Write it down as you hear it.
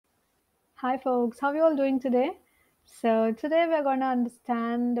Hi folks, how are you all doing today? So today we're going to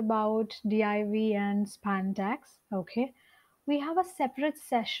understand about DIV and span tags. Okay, we have a separate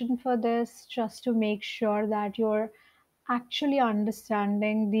session for this just to make sure that you're actually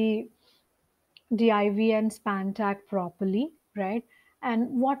understanding the DIV and span tag properly, right? And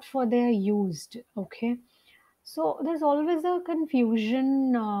what for they are used. Okay, so there's always a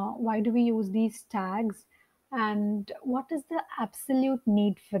confusion. Why do we use these tags? And what is the absolute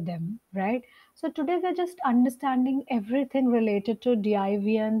need for them, right? So today we're just understanding everything related to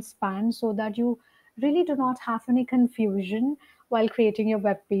DIV and span so that you really do not have any confusion while creating your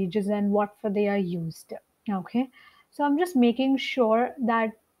web pages and what for they are used. Okay. So I'm just making sure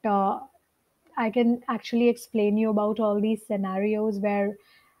that I can actually explain you about all these scenarios where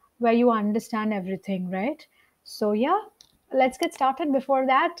you understand everything, right? So yeah, let's get started. Before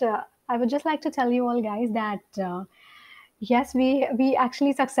that, I would just like to tell you all guys that yes, we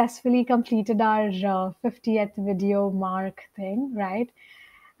actually successfully completed our 50th video mark thing, right?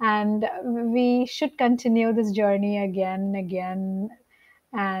 And we should continue this journey again and again.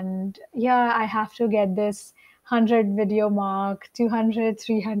 And yeah, I have to get this 100 video mark, 200,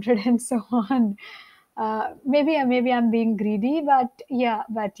 300, and so on. Maybe I'm being greedy, but yeah,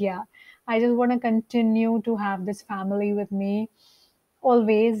 I just want to continue to have this family with me,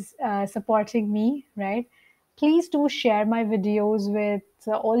 always supporting me, right? Please do share my videos with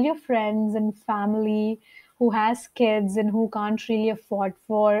all your friends and family who has kids and who can't really afford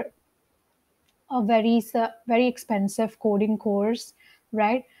for a very expensive coding course,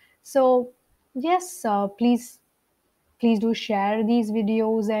 right? So yes, please do share these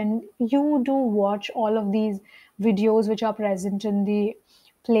videos, and you do watch all of these videos which are present in the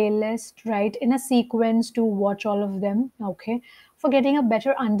playlist, right, in a sequence, to watch all of them, okay, for getting a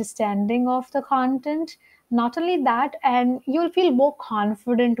better understanding of the content. Not only that, and you'll feel more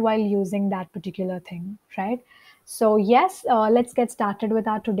confident while using that particular thing, right? So yes, let's get started with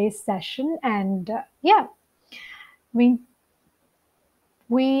our today's session. And yeah, we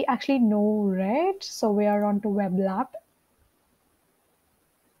we actually know, right? So we are on to web lab.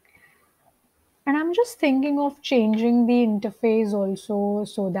 And I'm just thinking of changing the interface also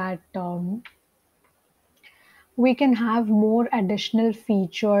so that we can have more additional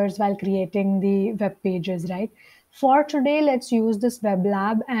features while creating the web pages, right? For today, let's use this web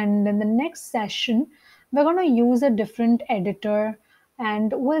lab, and in the next session, we're going to use a different editor,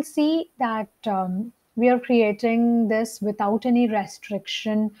 and we'll see that we are creating this without any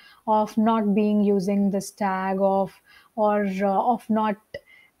restriction of not being using this tag of not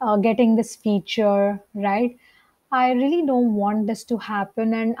getting this feature, right? I really don't want this to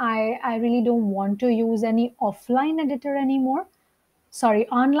happen, and I really don't want to use any offline editor anymore. Sorry,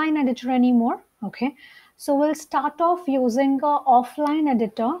 online editor anymore. Okay. So we'll start off using a offline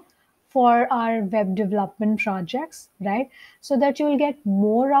editor for our web development projects, right? So that you'll get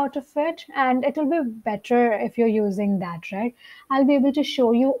more out of it, and it will be better if you're using that, right? I'll be able to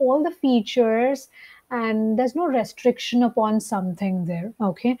show you all the features, and there's no restriction upon something there.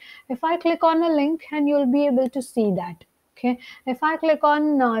 Okay. If I click on a link, and you'll be able to see that. Okay. If I click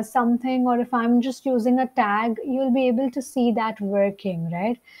on something, or if I'm just using a tag, you'll be able to see that working,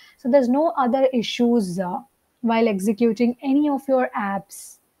 right? So there's no other issues while executing any of your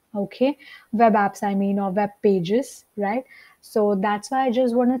apps. Okay. Web apps, I mean, or web pages, right? So that's why I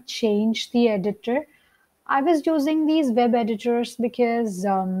just want to change the editor. I was using these web editors because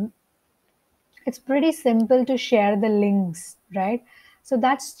it's pretty simple to share the links, right? So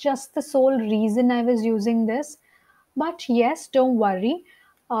that's just the sole reason I was using this. But yes, don't worry.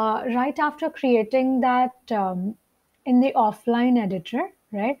 Right after creating that in the offline editor,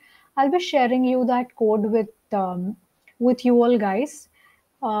 right, I'll be sharing you that code with you all guys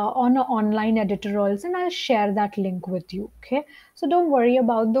on an online editor also, and I'll share that link with you. Okay, so don't worry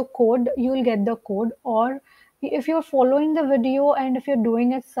about the code. You'll get the code, or if you're following the video and if you're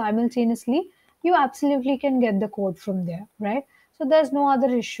doing it simultaneously, you absolutely can get the code from there, right? So there's no other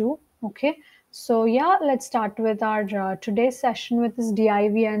issue. Okay, so yeah, let's start with our today's session with this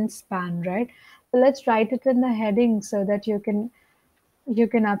div and span, right? So let's write it in the heading so that you can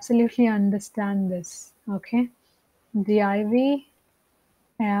absolutely understand this. Okay, div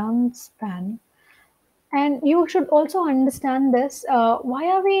and span. And you should also understand this. Why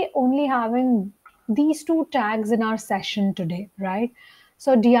are we only having these two tags in our session today, right?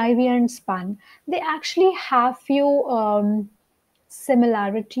 So div and span, they actually have few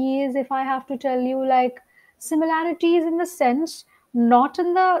similarities, if I have to tell you, like similarities in the sense, not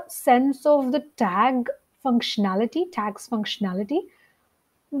in the sense of the tags functionality,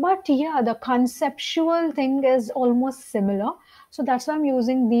 but yeah, the conceptual thing is almost similar. So that's why I'm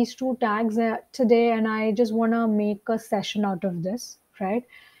using these two tags today, and I just want to make a session out of this, right?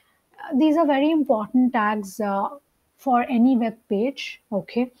 These are very important tags for any web page.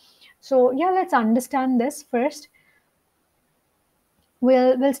 Okay, so yeah, let's understand this first.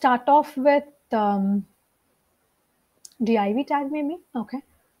 We'll start off with div tag maybe. Okay,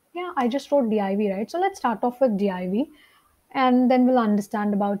 yeah, I just wrote div, right? So let's start off with div, and then we'll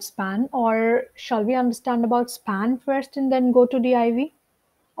understand about span. Or shall we understand about span first and then go to div?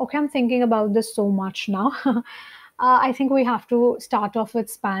 Okay, I'm thinking about this so much now. I think we have to start off with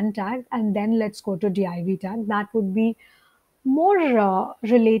span tag and then let's go to div tag. That would be more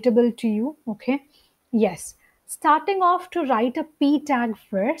relatable to you. Okay. Yes. Starting off to write a p tag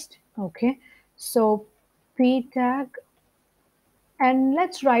first. Okay. So p tag, and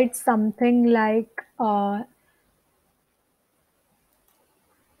let's write something like,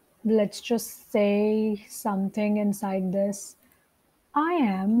 let's just say something inside this. I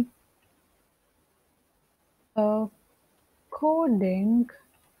am a coding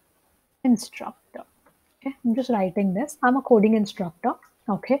instructor. Okay, I'm just writing this. I'm a coding instructor.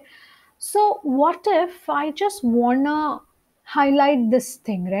 Okay. So what if I just wanna highlight this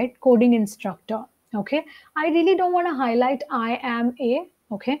thing, right? Coding instructor. Okay. I really don't want to highlight I am a.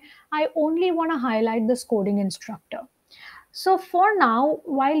 Okay. I only want to highlight this coding instructor. So for now,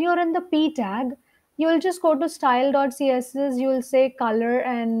 while you're in the p tag, you'll just go to style.css, you'll say color,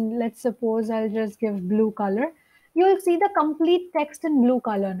 and let's suppose I'll just give blue color. You'll see the complete text in blue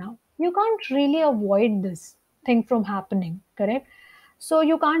color now. You can't really avoid this thing from happening, correct? So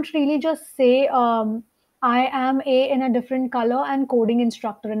you can't really just say I am a in a different color and coding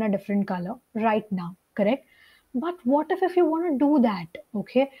instructor in a different color right now, correct? But what if you want to do that?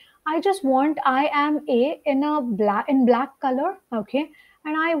 Okay, I just want I am a in a black color. Okay,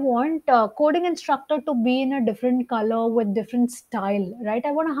 and I want coding instructor to be in a different color with different style, right?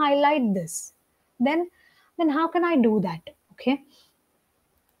 I want to highlight this. Then, then how can I do that? Okay,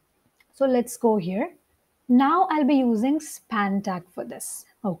 so let's go here. Now I'll be using span tag for this.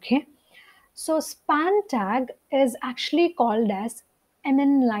 Okay, so span tag is actually called as an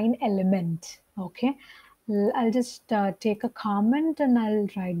inline element. Okay, I'll just take a comment and I'll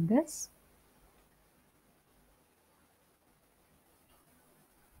write this.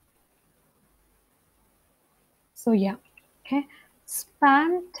 So yeah, okay,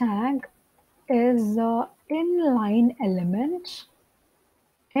 span tag is a inline element.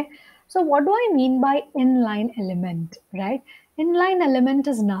 Okay, so what do I mean by inline element, right? Inline element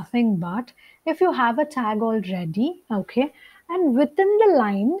is nothing but if you have a tag already, okay, and within the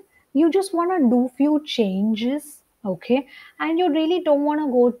line, you just want to do few changes, okay, and you really don't want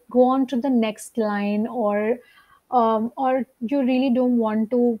to go on to the next line, or you really don't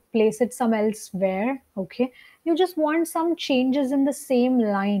want to place it some elsewhere, okay. You just want some changes in the same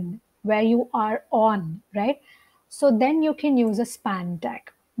line where you are on, right? So then you can use a span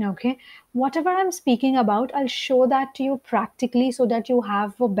tag. Okay, whatever I'm speaking about, I'll show that to you practically so that you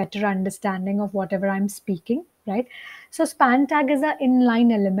have a better understanding of whatever I'm speaking, right? So span tag is an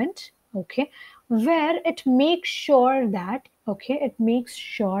inline element, okay, where it makes sure that, okay, it makes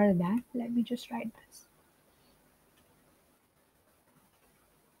sure that, let me just write this,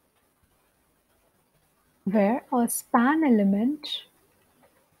 where a span element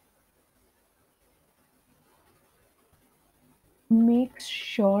makes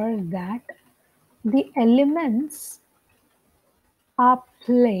sure that the elements are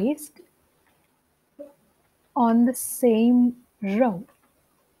placed on the same row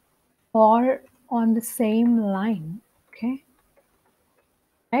or on the same line. Okay,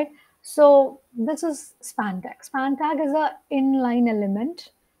 right? So this is span tag. Span tag is a inline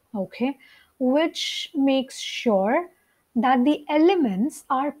element, okay, which makes sure that the elements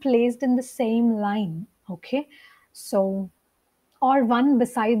are placed in the same line. Okay, so or one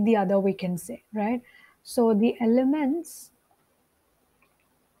beside the other, we can say, right? So the elements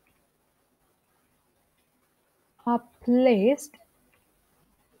are placed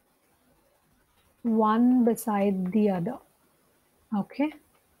one beside the other. Okay,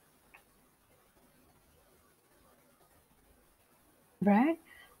 right?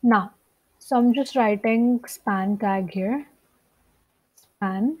 Now, so I'm just writing span tag here.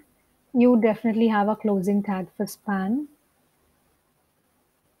 Span. You definitely have a closing tag for span.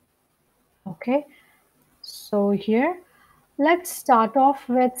 Okay. So here, let's start off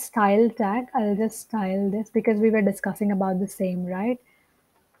with style tag. I'll just style this because we were discussing about the same, right?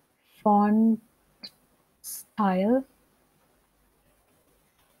 Font style,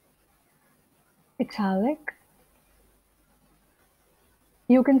 italic.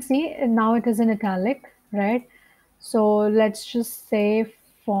 You can see now it is in italic, right? So let's just say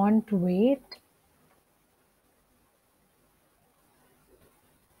font weight,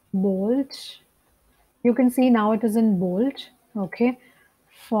 bold. You can see now it is in bold. Okay.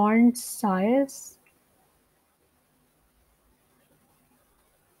 Font size,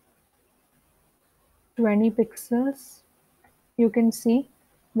 20 pixels. You can see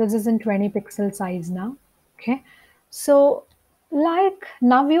this is in 20 pixel size now. Okay. So like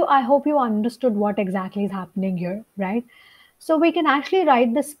now I hope you understood what exactly is happening here, right? So we can actually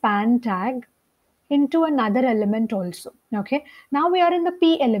write the span tag into another element also. Okay. Now we are in the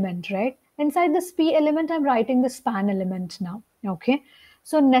P element, right? Inside this P element, I'm writing the span element now. Okay.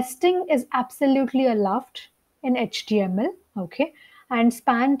 So nesting is absolutely allowed in HTML. Okay. And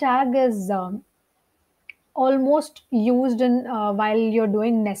span tag is almost used in while you're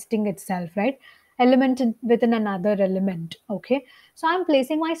doing nesting itself, right? Within another element. Okay. So I'm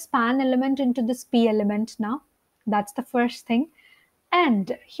placing my span element into this P element now. That's the first thing.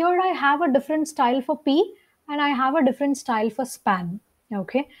 And here I have a different style for P and I have a different style for span.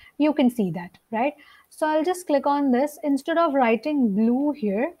 Okay, you can see that, right? So I'll just click on this. Instead of writing blue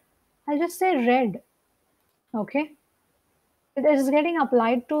here, I'll just say red. Okay, it is getting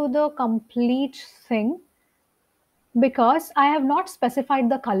applied to the complete thing because I have not specified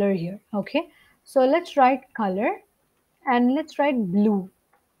the color here. Okay, so let's write color and let's write blue.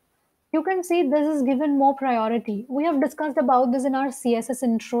 You can see this is given more priority. We have discussed about this in our CSS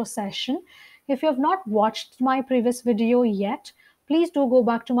intro session. If you have not watched my previous video yet, please do go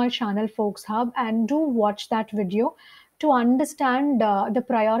back to my channel Folks Hub and do watch that video to understand the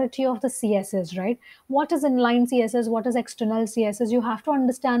priority of the CSS, right? What is inline CSS? What is external CSS? You have to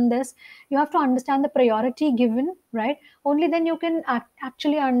understand this. You have to understand the priority given, right? Only then you can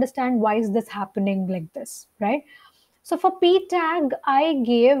actually understand why is this happening like this, right? So for P tag, I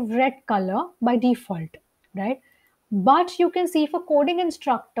gave red color by default, right? But you can see for coding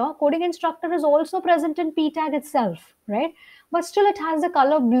instructor is also present in P tag itself, right? But still it has the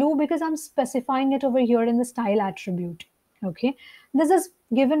color blue because I'm specifying it over here in the style attribute. Okay. This is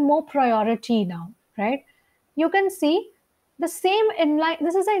given more priority now, right? You can see the same inline,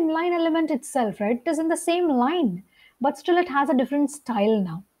 this is an inline element itself, right? It is in the same line, but still it has a different style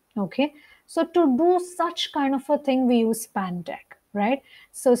now. Okay. So to do such kind of a thing, we use span tag, right?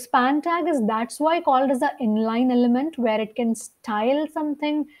 So span tag is that's why called as the inline element where it can style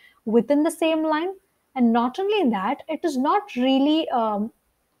something within the same line. And not only that, it is not really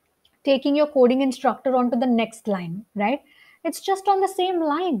taking your coding instructor onto the next line, right? It's just on the same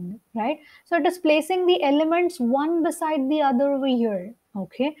line, right? So it is placing the elements one beside the other over here,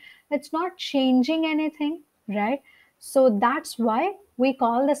 okay? It's not changing anything, right? So that's why we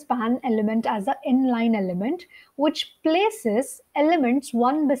call the span element as an inline element, which places elements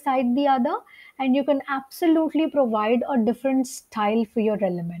one beside the other, and you can absolutely provide a different style for your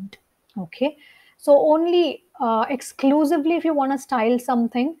element, okay? So only exclusively if you want to style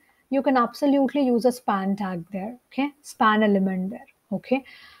something, you can absolutely use a span tag there, okay? Span element there, okay?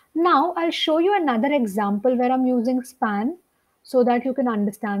 Now I'll show you another example where I'm using span so that you can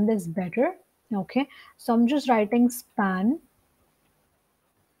understand this better, okay? So I'm just writing span,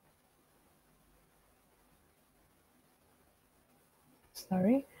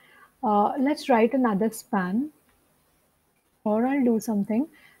 sorry. Let's write another span, or I'll do something.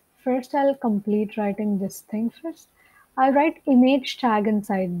 First, I'll complete writing this thing first. I'll write image tag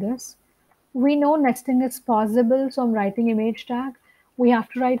inside this. We know nesting is possible, so I'm writing image tag. We have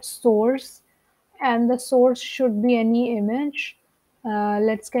to write source, and the source should be any image.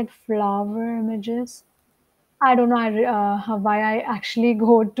 Let's get flower images. I don't know why I actually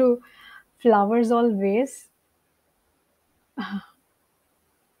go to flowers always.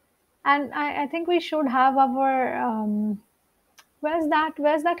 And I think we should have our where's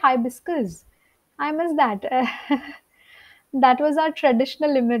that hibiscus? I miss that. That was our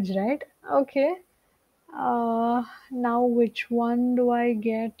traditional image, right? Okay. Now which one do I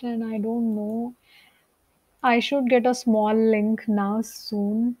get? And I don't know. I should get a small link now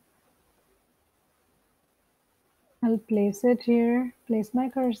soon. I'll place it here. Place my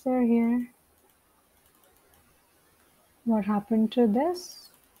cursor here. What happened to this?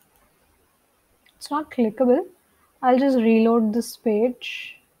 It's not clickable. I'll just reload this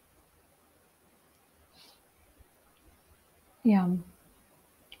page. Yeah.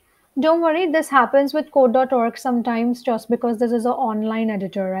 Don't worry, this happens with code.org sometimes just because this is an online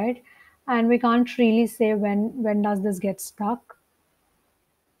editor, right? And we can't really say when does this get stuck.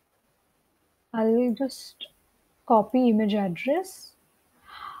 I'll just copy image address.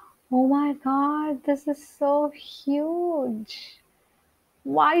 Oh my god, this is so huge.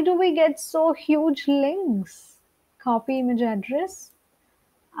 Why do we get so huge links? copy image address.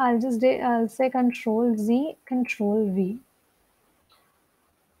 I'll say Control Z, Control V.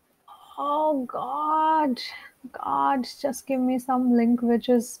 Oh God, just give me some link which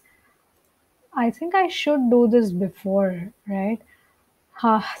is. I think I should do this before, right?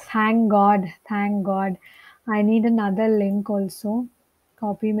 Ah, thank God, thank God. I need another link also.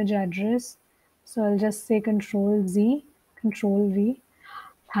 Copy image address. So I'll just say Control Z, Control V.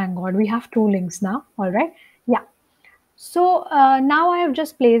 Thank God, we have two links now. All right. Yeah. So now I have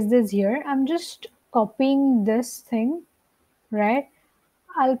just placed this here. I'm just copying this thing, right?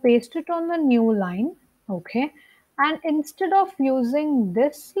 I'll paste it on the new line. Okay. And instead of using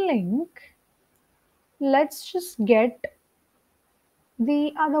this link, let's just get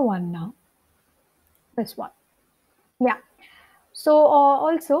the other one now. This one. Yeah. So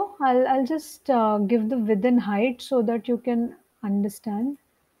also I'll just give the width and height so that you can understand.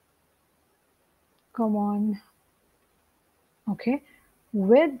 Come on. Okay.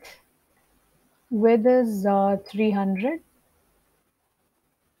 Width width is 300.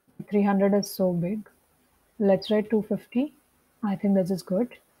 300 is so big. Let's write 250. I think this is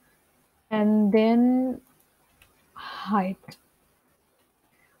good. And then height.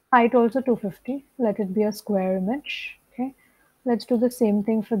 Height also 250. Let it be a square image. Okay. Let's do the same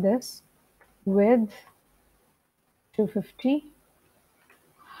thing for this. Width 250.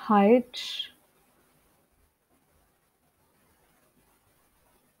 Height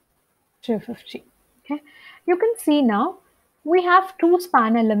 250. Okay. You can see now we have two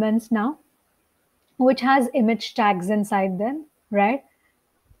span elements now, which has image tags inside them, right?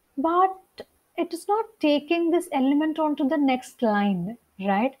 But it is not taking this element onto the next line,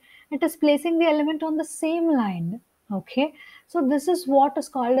 right? It is placing the element on the same line. Okay. So this is what is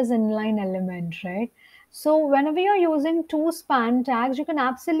called as inline element, right? So whenever you're using two span tags, you can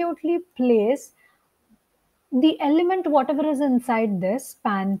absolutely place the element, whatever is inside this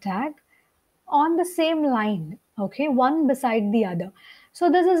span tag, on the same line, okay, one beside the other. So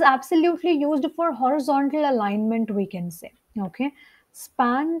this is absolutely used for horizontal alignment, we can say. Okay.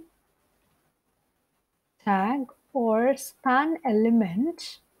 Span tag or span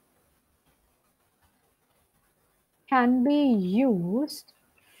element can be used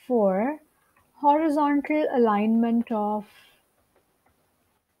for horizontal alignment of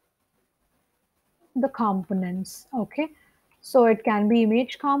the components. Okay. So it can be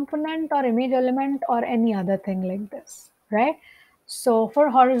image component or image element or any other thing like this, right? So for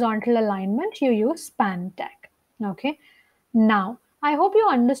horizontal alignment, you use span tag. Okay. Now, I hope you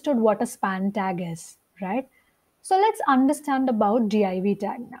understood what a span tag is, right? So let's understand about div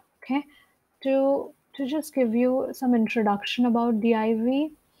tag now. Okay. To just give you some introduction about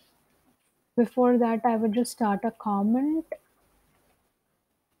div, before that I would just start a comment.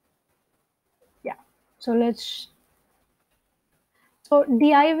 Yeah. So let's So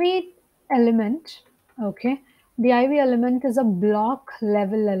div element, okay, div element is a block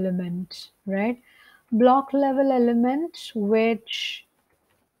level element, right? Block level element which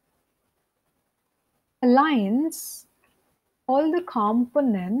aligns all the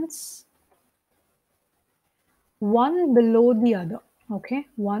components one below the other, okay,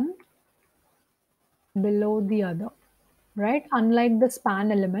 one below the other, right? Unlike the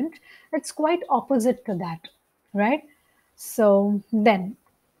span element, it's quite opposite to that, right? So then,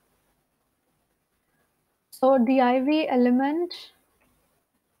 so div elements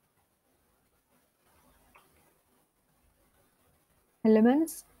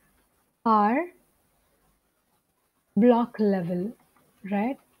are block level,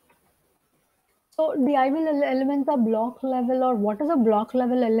 right? So the div elements are block level, or what is a block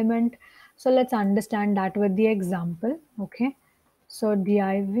level element? So let's understand that with the example. Okay. So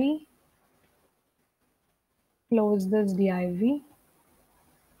div, close this div.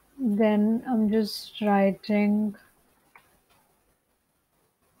 Then I'm just writing,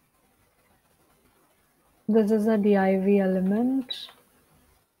 this is a div element.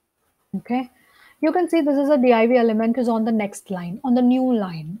 Okay. You can see this is a div element is on the next line, on the new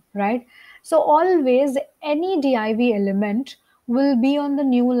line, right? So always any div element will be on the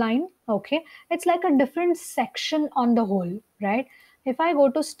new line. Okay. It's like a different section on the whole, right? If I go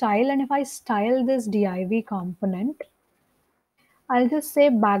to style and if I style this div component, I'll just say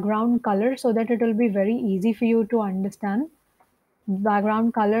background color so that it will be very easy for you to understand.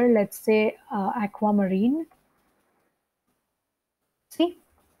 Background color, let's say aquamarine. See,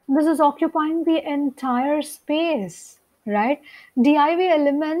 this is occupying the entire space, right? DIV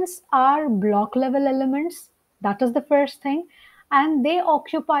elements are block level elements. That is the first thing. And they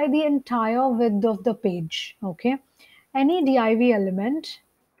occupy the entire width of the page, okay? Any DIV element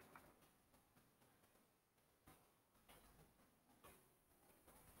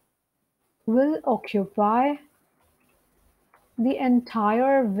will occupy the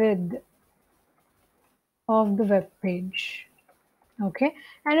entire width of the web page. Okay,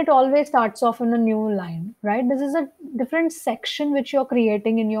 and it always starts off in a new line, right? This is a different section which you're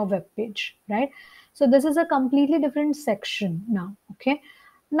creating in your web page, right? So this is a completely different section now. Okay,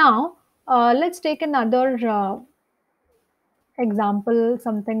 now let's take another example,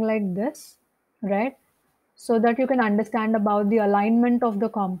 something like this, right? So that you can understand about the alignment of the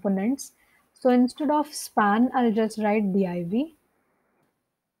components. So instead of span, I'll just write div,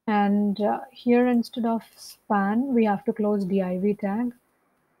 and here instead of span we have to close div tag,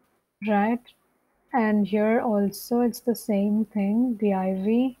 right? And here also it's the same thing,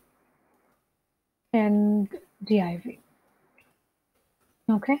 div and div.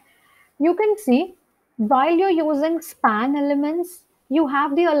 Okay, you can see while you're using span elements, you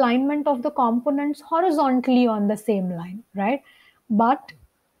have the alignment of the components horizontally on the same line, right? But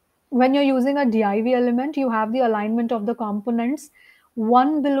when you're using a div element, you have the alignment of the components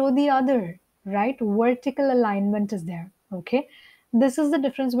one below the other, right? Vertical alignment is there. Okay, this is the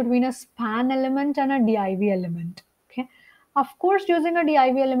difference between a span element and a div element. Okay, of course, using a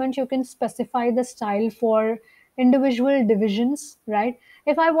div element, you can specify the style for individual divisions, right?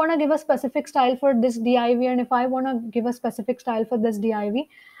 If I want to give a specific style for this div, and if I want to give a specific style for this div,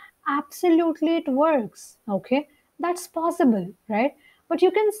 absolutely it works. Okay, that's possible, right? But you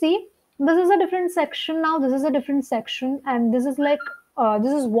can see this is a different section now, this is a different section, and this is like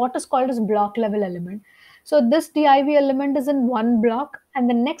this is what is called as block level element. So this div element is in one block and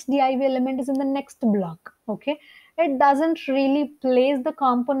the next div element is in the next block. Okay, it doesn't really place the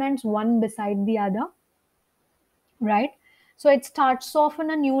components one beside the other, right? So it starts off in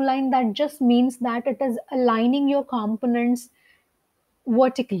a new line. That just means that it is aligning your components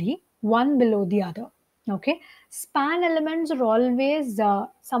vertically, one below the other. Okay, span elements are always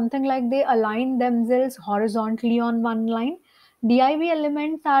something like they align themselves horizontally on one line. Div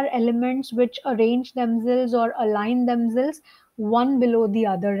elements are elements which arrange themselves or align themselves one below the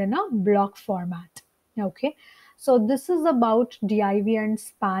other in a block format. Okay, so this is about div and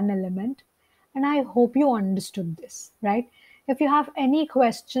span element, and I hope you understood this, right? If you have any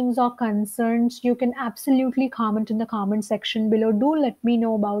questions or concerns, you can absolutely comment in the comment section below. Do let me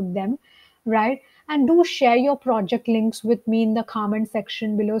know about them, right? And do share your project links with me in the comment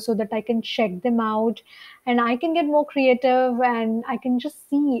section below so that I can check them out and I can get more creative and I can just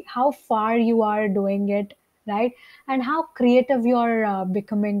see how far you are doing it, right? And how creative you are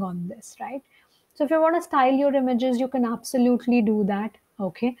becoming on this, right? So if you want to style your images, you can absolutely do that.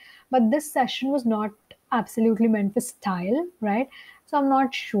 Okay. But this session was not absolutely meant for style, right? So I'm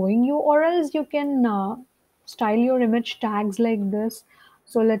not showing you, or else you can style your image tags like this.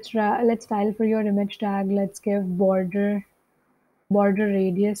 So let's style for your image tag. Let's give border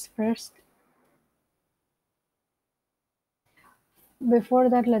radius first. Before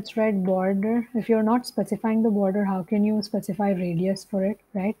that, let's write border. If you're not specifying the border, how can you specify radius for it,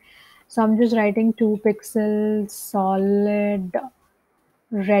 right? So I'm just writing 2 pixels solid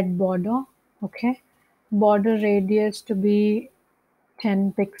red border. Okay, border radius to be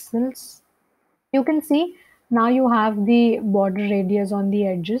 10 pixels. You can see now you have the border radius on the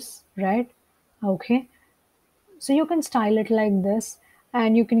edges, right? Okay, so you can style it like this,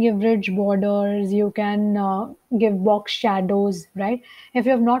 and you can give ridge borders, you can give box shadows, right? If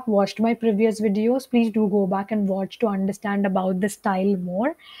you have not watched my previous videos, please do go back and watch to understand about the style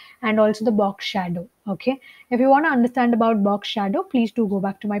more, and also the box shadow. Okay, if you want to understand about box shadow, please do go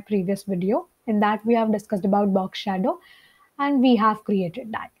back to my previous video. In that we have discussed about box shadow and we have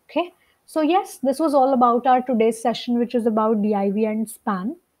created that. Okay, so yes, this was all about our today's session, which is about div and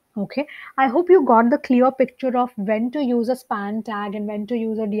span. Okay, I hope you got the clear picture of when to use a span tag and when to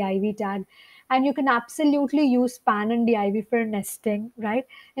use a div tag. And you can absolutely use span and div for nesting, right?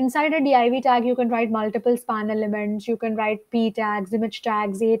 Inside a div tag, you can write multiple span elements, you can write p tags, image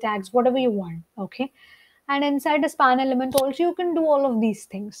tags, a tags, whatever you want. Okay, and inside a span element also you can do all of these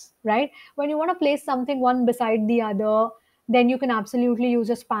things, right? When you want to place something one beside the other, then you can absolutely use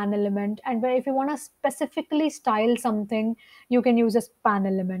a span element. And if you want to specifically style something, you can use a span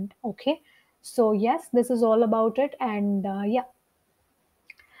element. Okay, so yes, this is all about it. And yeah,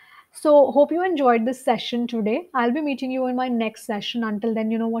 so, hope you enjoyed this session today. I'll be meeting you in my next session. Until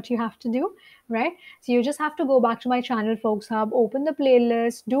then, you know what you have to do, right? So, you just have to go back to my channel, Folks Hub, open the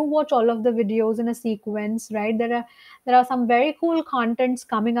playlist, do watch all of the videos in a sequence, right? There are some very cool contents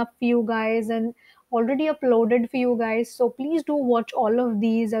coming up for you guys and already uploaded for you guys. So, please do watch all of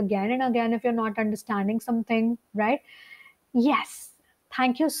these again and again if you're not understanding something, right? Yes.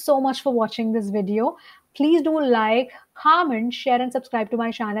 Thank you so much for watching this video. Please do like, comment, share, and subscribe to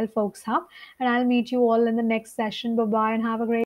my channel, Folks Hub. And I'll meet you all in the next session. Bye bye, and have a great